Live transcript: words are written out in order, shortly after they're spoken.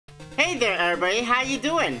Hey there everybody, how you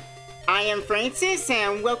doing? I am Francis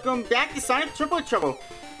and welcome back to Sonic Triple Trouble.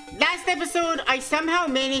 Last episode, I somehow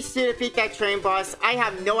managed to defeat that train boss. I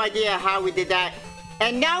have no idea how we did that.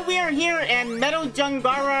 And now we are here in Metal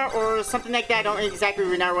Jungara or something like that. I don't exactly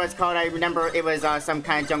remember what it's called. I remember it was some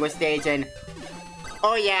kind of jungle stage and...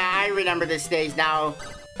 Oh yeah, I remember this stage now.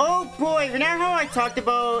 Oh boy, remember how I talked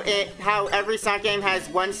about it, how every Sonic game has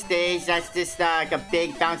one stage that's just like a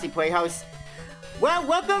big bouncy playhouse? Well,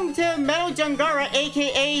 welcome to Metal Jungara,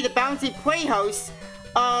 aka the bouncy playhouse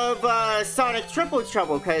of Sonic Triple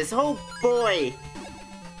Trouble, because oh boy,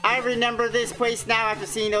 I remember this place now after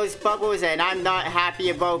seeing those bubbles and I'm not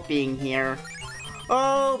happy about being here.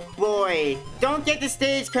 Oh boy, don't get the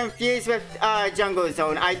stage confused with Jungle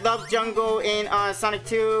Zone. I love Jungle in Sonic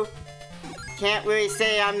 2. Can't really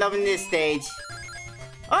say I'm loving this stage.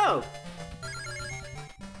 Oh!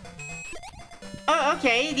 Oh,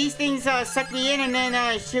 okay, these things suck me in and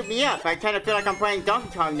then shoot me up. I kind of feel like I'm playing Donkey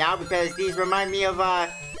Kong now because these remind me of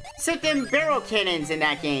certain barrel cannons in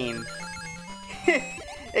that game.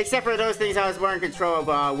 Except for those things I was more in control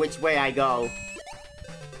of which way I go.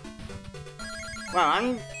 Wow,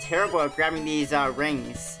 I'm terrible at grabbing these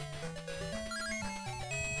rings.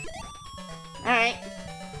 Alright.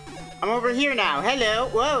 I'm over here now. Hello.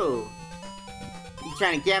 Whoa. You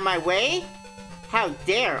trying to get in my way? How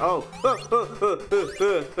dare!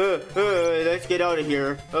 Let's get out of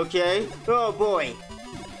here, okay? Oh boy,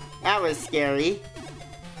 that was scary.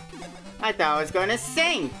 I thought I was gonna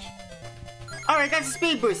sink. Alright, that's a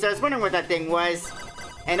speed booster. I was wondering what that thing was.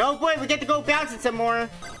 And oh boy, we get to go bouncing some more.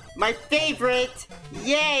 My favorite!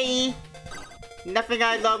 Yay! Nothing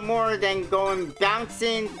I love more than going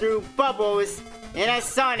bouncing through bubbles in a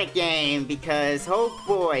Sonic game. Because, oh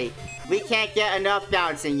boy, we can't get enough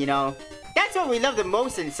bouncing, you know. That's what we love the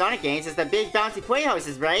most in Sonic games, is the big bouncy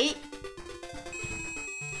playhouses, right?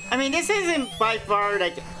 I mean, this isn't by far,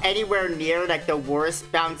 like, anywhere near, like, the worst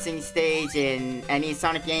bouncing stage in any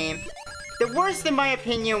Sonic game. The worst, in my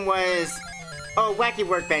opinion, was... Oh, Wacky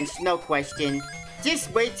Workbench, no question.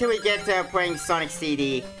 Just wait till we get to playing Sonic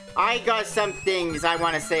CD. I got some things I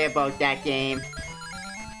want to say about that game.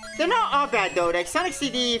 They're not all bad, though. Like, Sonic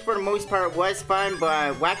CD, for the most part, was fun,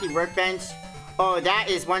 but Wacky Workbench... Oh, that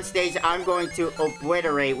is one stage I'm going to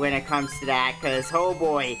obliterate when it comes to that, because, oh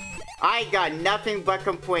boy, I got nothing but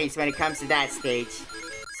complaints when it comes to that stage.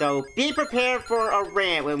 So, be prepared for a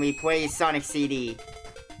rant when we play Sonic CD.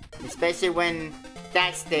 Especially when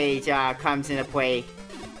that stage comes into play.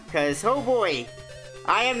 Because, oh boy,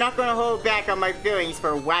 I am not going to hold back on my feelings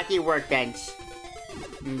for Wacky Workbench.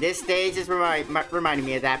 And this stage is reminding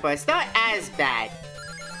me of that, but it's not as bad.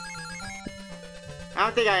 I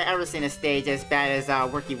don't think I've ever seen a stage as bad as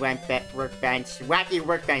Wacky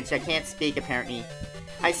Workbench. I can't speak, apparently.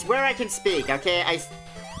 I swear I can speak, okay?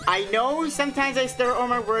 I know sometimes I stir all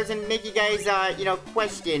my words and make you guys, you know,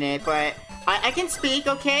 question it, but I can speak,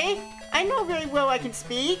 okay? I know very well I can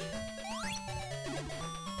speak.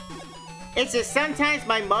 It's just sometimes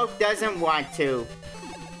my mouth doesn't want to.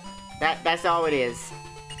 That's all it is.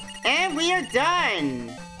 And we are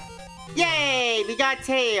done! Yay! We got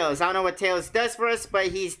Tails! I don't know what Tails does for us, but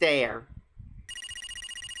he's there.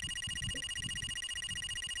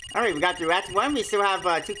 Alright, we got through Act 1. We still have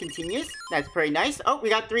 2 continues. That's pretty nice. Oh, we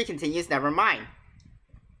got 3 continues. Never mind.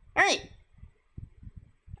 Alright.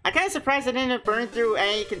 I'm kind of surprised I didn't burn through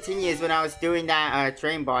any continues when I was doing that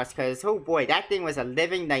train boss, because, oh boy, that thing was a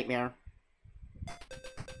living nightmare.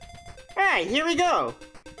 Alright, here we go.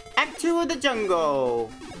 Act 2 of the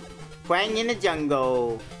jungle. Playing in the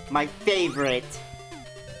jungle. My favorite.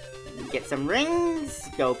 Get some rings,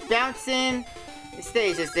 go bouncing. This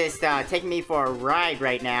stage is just taking me for a ride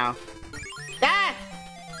right now. Ah!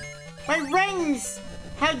 My rings!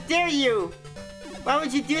 How dare you! Why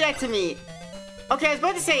would you do that to me? Okay, I was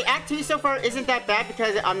about to say Act 2 so far isn't that bad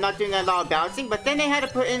because I'm not doing a lot of bouncing, but then they had to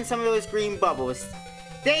put in some of those green bubbles.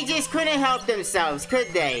 They just couldn't help themselves,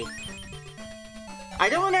 could they? I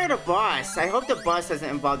don't know the boss. I hope the boss doesn't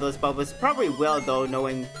involve those bubbles. Probably will though,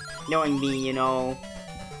 knowing me, you know,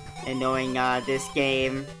 and knowing this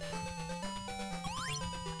game.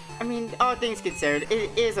 I mean, all things considered, it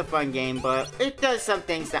is a fun game, but it does some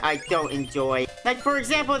things that I don't enjoy. Like, for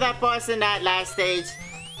example, that boss in that last stage.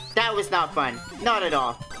 That was not fun. Not at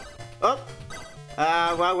all. Oh.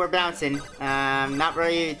 Well, we're bouncing. Not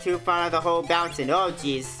really too fond of the whole bouncing. Oh,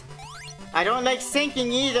 jeez. I don't like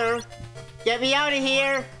sinking either. Get me out of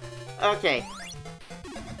here! Okay.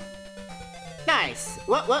 Nice!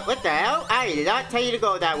 What the hell? I did not tell you to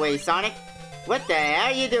go that way, Sonic. What the hell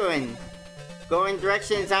are you doing? Going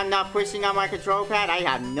directions I'm not pushing on my control pad? I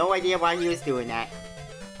have no idea why he was doing that.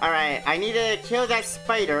 Alright, I need to kill that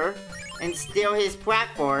spider and steal his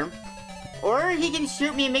platform. Or he can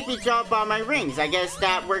shoot me and make me drop all my rings. I guess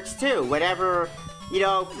that works too. Whatever, you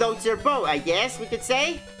know, floats your boat, I guess we could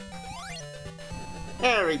say.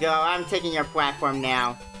 There we go. I'm taking your platform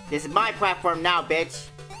now. This is my platform now, bitch.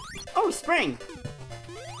 Oh, spring.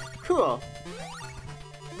 Cool.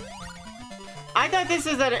 I thought this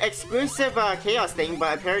is an exclusive Chaos thing,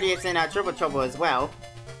 but apparently it's in Triple Trouble as well.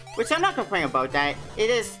 Which I'm not complaining about that. It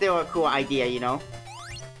is still a cool idea, you know.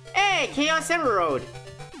 Hey, Chaos Emerald!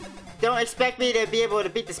 Don't expect me to be able to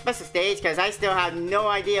beat the special stage, because I still have no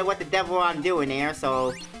idea what the devil I'm doing there,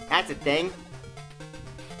 so that's a thing.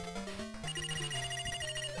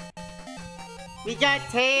 We got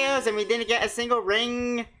tails, and we didn't get a single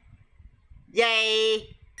ring.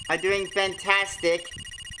 Yay! I'm doing fantastic.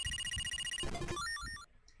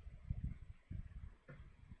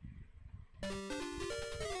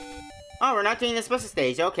 Oh, we're not doing the special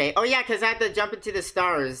stage. Okay. Oh, yeah, because I have to jump into the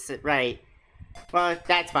stars. Right. Well,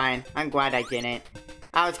 that's fine. I'm glad I didn't.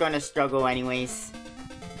 I was going to struggle anyways.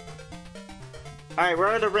 Alright, where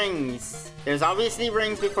are the rings? There's obviously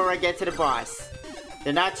rings before I get to the boss.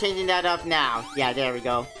 They're not changing that up now. Yeah, there we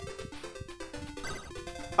go.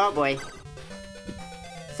 Oh, boy.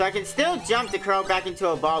 So I can still jump to curl back into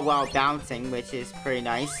a ball while bouncing, which is pretty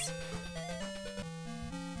nice.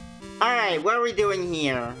 Alright, what are we doing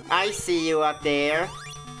here? I see you up there.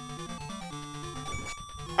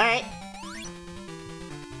 Alright.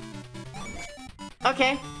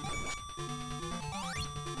 Okay.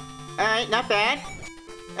 Alright, not bad.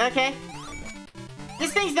 Okay.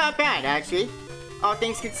 This thing's not bad, actually. All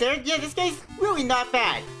things considered. Yeah, this guy's really not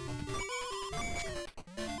bad.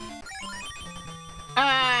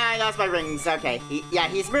 Ah, I lost my rings. Okay. Yeah,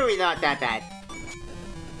 he's really not that bad.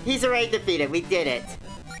 He's already defeated. We did it.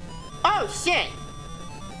 Oh, shit!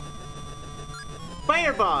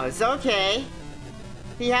 Fireballs, okay.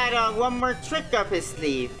 He had one more trick up his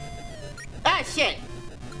sleeve. Ah, shit!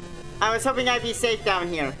 I was hoping I'd be safe down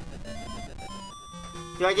here.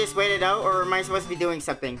 Do I just wait it out, or am I supposed to be doing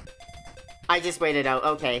something? I just waited out,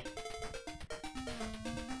 okay.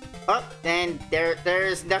 Oh, and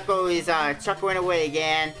there's Knuckles chuckling away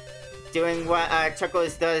again. Doing what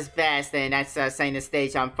Chuckles does best, and that's setting the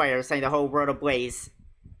stage on fire, setting the whole world ablaze.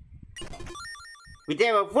 We did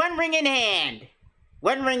it with one ring in hand.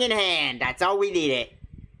 One ring in hand. That's all we needed.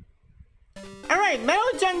 Alright, Metal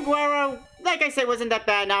Junguero, like I said, wasn't that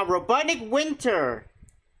bad. Now, Robotic Winter.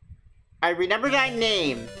 I remember that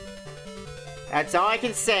name. That's all I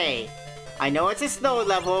can say. I know it's a slow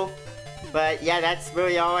level, but yeah, that's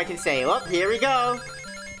really all I can say. Oh, here we go.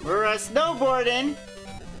 We're snowboarding.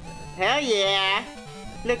 Hell yeah.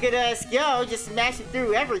 Look at us go, just smashing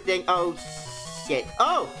through everything. Oh, shit.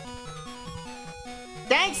 Oh!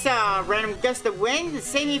 Thanks, random gust of wind to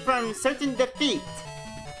save me from certain defeat.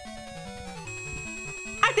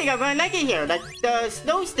 I think I'm gonna like it here. Like, the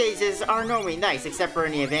snow stages are normally nice, except for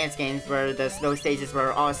in the advanced games where the snow stages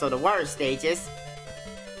were also the water stages.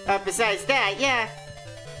 Besides that, yeah,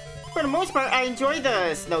 for the most part, I enjoy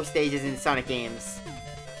the snow stages in Sonic games.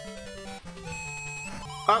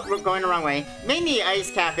 Oh, we're going the wrong way. Mainly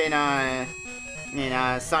Ice Cap in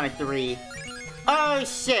Sonic 3. Oh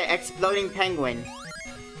shit, Exploding Penguin.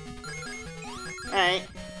 Alright.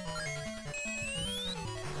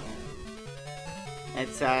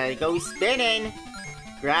 Let's go spinning.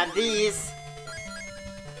 Grab these.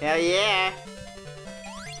 Hell yeah.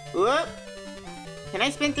 Whoop. Can I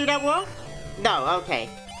spin through that wall? No, okay.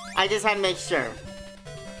 I just had to make sure.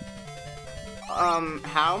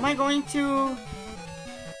 How am I going to...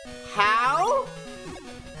 How?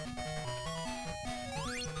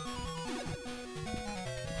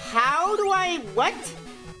 How do I... What?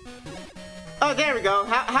 Oh, there we go.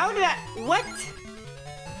 How did I... What?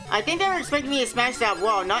 I think they were expecting me to smash that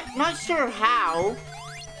wall. Not sure how.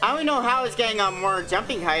 I don't know how I was getting more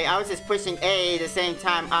jumping height. I was just pushing A at the same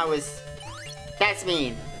time I was... That's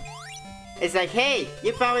mean. It's like, hey,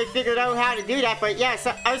 you probably figured out how to do that, but yeah,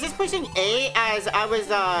 so I was just pushing A as I was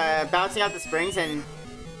bouncing out the springs, and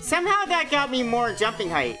somehow that got me more jumping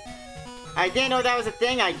height. I didn't know that was a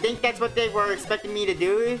thing. I think that's what they were expecting me to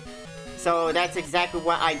do. So that's exactly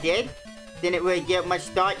what I did. Didn't really give much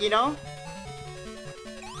thought, you know?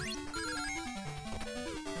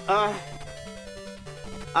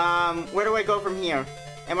 Where do I go from here?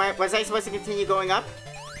 Was I supposed to continue going up?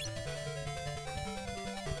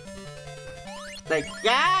 Like,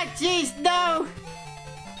 ah, jeez, no!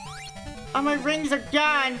 Oh, my rings are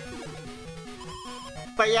gone!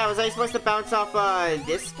 But yeah, was I supposed to bounce off,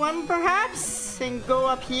 this one, perhaps? And go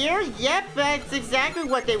up here? Yep, that's exactly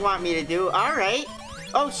what they want me to do. Alright.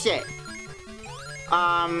 Oh, shit.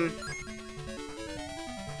 I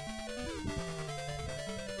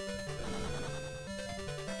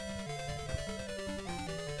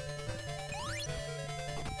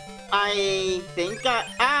think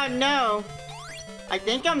no! I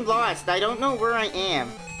think I'm lost. I don't know where I am.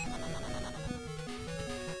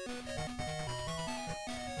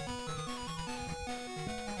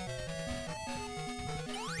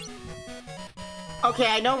 Okay,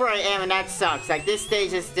 I know where I am, and that sucks. Like, this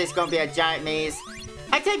stage is just gonna be a giant maze.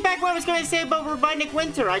 I take back what I was gonna say about Robotnik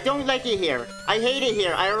Winter. I don't like it here. I hate it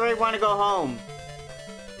here. I already want to go home.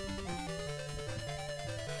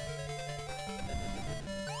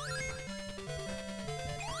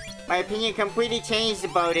 My opinion completely changed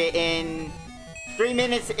about it in 3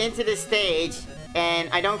 minutes into the stage, and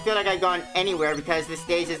I don't feel like I've gone anywhere because the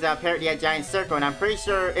stage is apparently a giant circle, and I'm pretty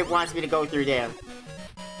sure it wants me to go through there.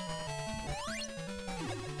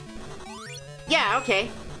 Yeah, okay.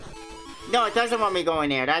 No, it doesn't want me going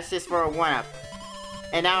there. That's just for a one-up.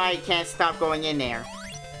 And now I can't stop going in there.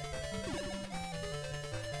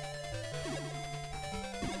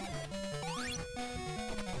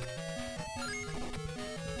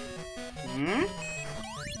 Hmm?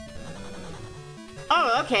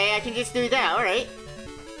 Oh, okay, I can just do that, alright.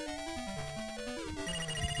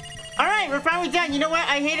 Alright, we're finally done. You know what?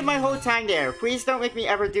 I hated my whole time there. Please don't make me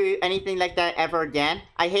ever do anything like that ever again.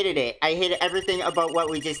 I hated it. I hated everything about what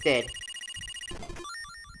we just did.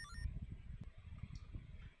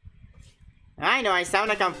 I know, I sound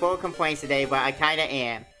like I'm full of complaints today, but I kinda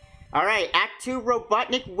am. Alright, Act 2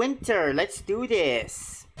 Robotnik Winter. Let's do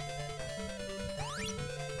this.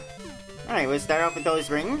 Alright, we'll start off with those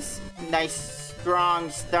rings. Nice, strong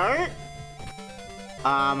start.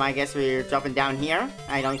 I guess we're dropping down here.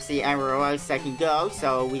 I don't see anywhere else I can go,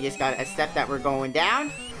 so we just gotta accept that we're going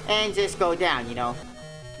down and just go down, you know.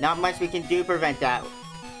 Not much we can do to prevent that.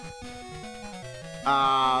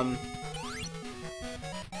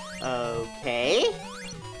 Okay.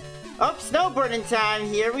 Oh, snowboarding time.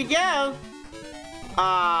 Here we go.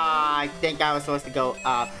 I think I was supposed to go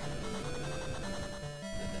up.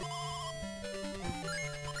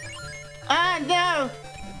 No!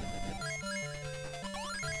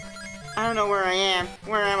 I don't know where I am.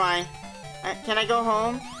 Where am I? Can I go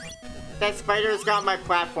home? That spider's got my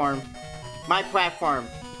platform. My platform.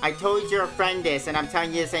 I told your friend this, and I'm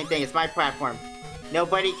telling you the same thing. It's my platform.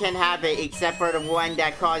 Nobody can have it except for the one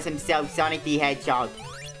that calls himself Sonic the Hedgehog.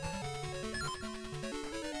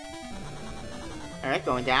 Alright,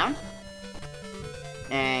 going down.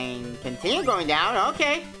 And continue going down.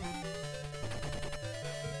 Okay.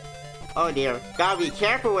 Oh dear. Gotta be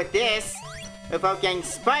careful with this without getting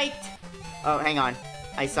spiked. Oh, hang on.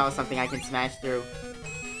 I saw something I can smash through.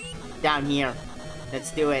 Down here.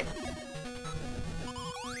 Let's do it.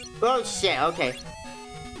 Oh shit, okay.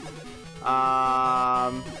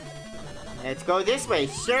 Let's go this way.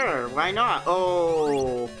 Sure, why not?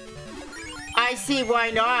 Oh. I see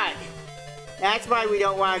why not. That's why we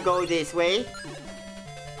don't want to go this way.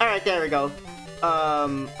 Alright, there we go.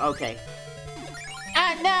 Okay.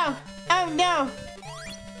 Ah, no! Oh, no!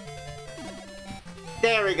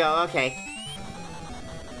 There we go, okay.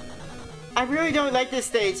 I really don't like this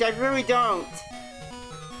stage. I really don't.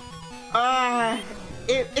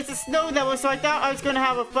 It's a snow level, so I thought I was gonna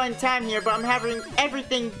have a fun time here, but I'm having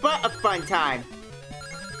everything but a fun time.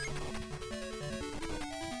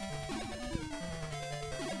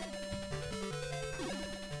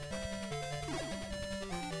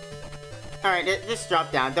 Alright, just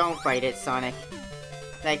drop down. Don't fight it, Sonic.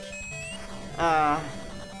 Like, Ah!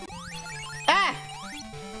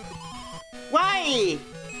 Why?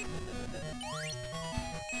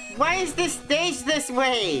 Why is this stage this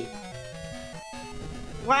way?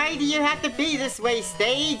 Why do you have to be this way,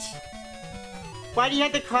 stage? Why do you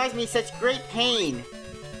have to cause me such great pain?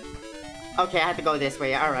 Okay, I have to go this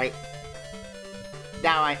way, alright.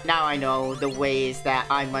 Now I know the ways that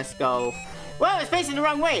I must go. Whoa, it's facing the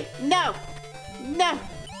wrong way! No! No!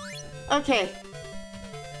 Okay.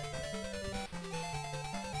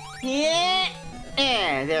 Yeah!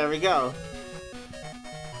 Yeah, there we go.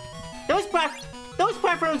 Those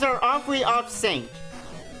platforms are awfully off sync.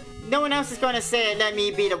 No one else is gonna say it, let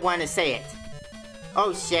me be the one to say it.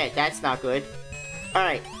 Oh shit, that's not good.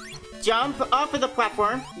 Alright. Jump off of the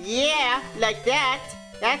platform. Yeah, like that.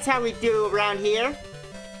 That's how we do around here.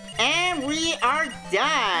 And we are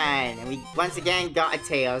done. And we once again got a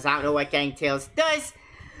Tails. I don't know what Gang Tails does,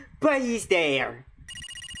 but he's there.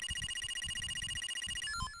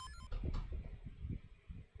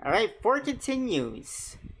 Alright, 4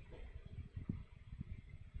 continues.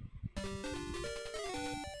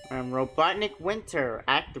 Robotnik Winter,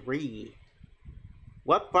 Act 3.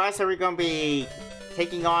 What boss are we gonna be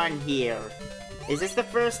taking on here? Is this the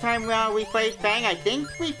first time we fight Fang? I think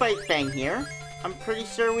we fight Fang here. I'm pretty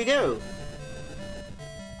sure we do.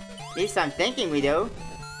 At least I'm thinking we do.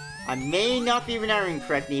 I may not be remembering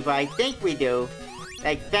correctly, but I think we do.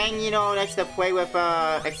 Like, Fang, you know, likes to play with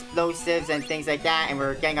explosives and things like that, and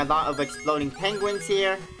we're getting a lot of exploding penguins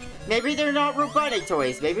here. Maybe they're not robotic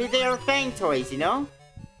toys. Maybe they are Fang toys, you know?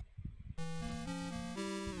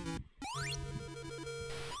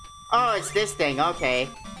 Oh, it's this thing. Okay.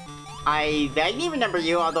 I vaguely remember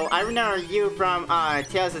you, although I remember you from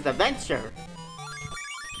Tales of Adventure.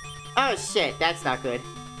 Oh shit, that's not good.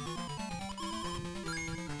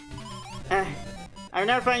 I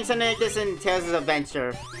remember finding something like this in Tales of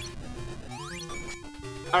Adventure.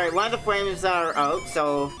 Alright, one of the flames are out,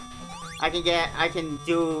 so I can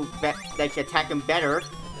do, like, attack him better.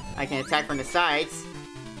 I can attack from the sides.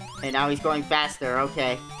 And now he's going faster,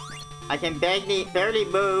 okay. I can barely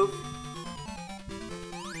move.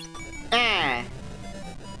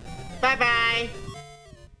 Bye-bye!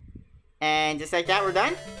 And just like that, we're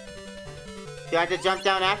done? Do I have to jump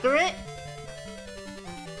down after it?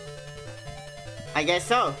 I guess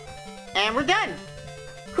so. And we're done!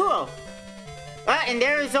 Cool! And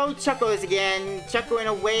there's old Chuckles again, chuckling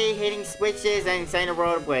away, hitting switches and setting the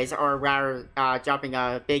roadways, or rather, dropping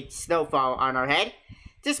a big snowfall on our head.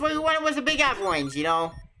 Just what we wanted was a big avalanche, you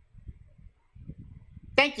know?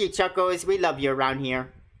 Thank you, Chuckles. We love you around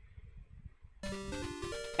here.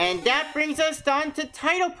 And that brings us on to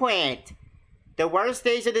Title Plant, the worst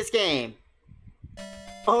stage of this game.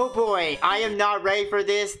 Oh boy, I am not ready for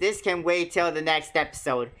this. This can wait till the next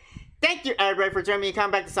episode. Thank you everybody for joining me. Come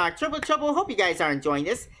back to Sonic Triple Trouble. Hope you guys are enjoying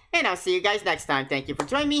this. And I'll see you guys next time. Thank you for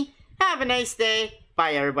joining me. Have a nice day.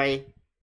 Bye everybody.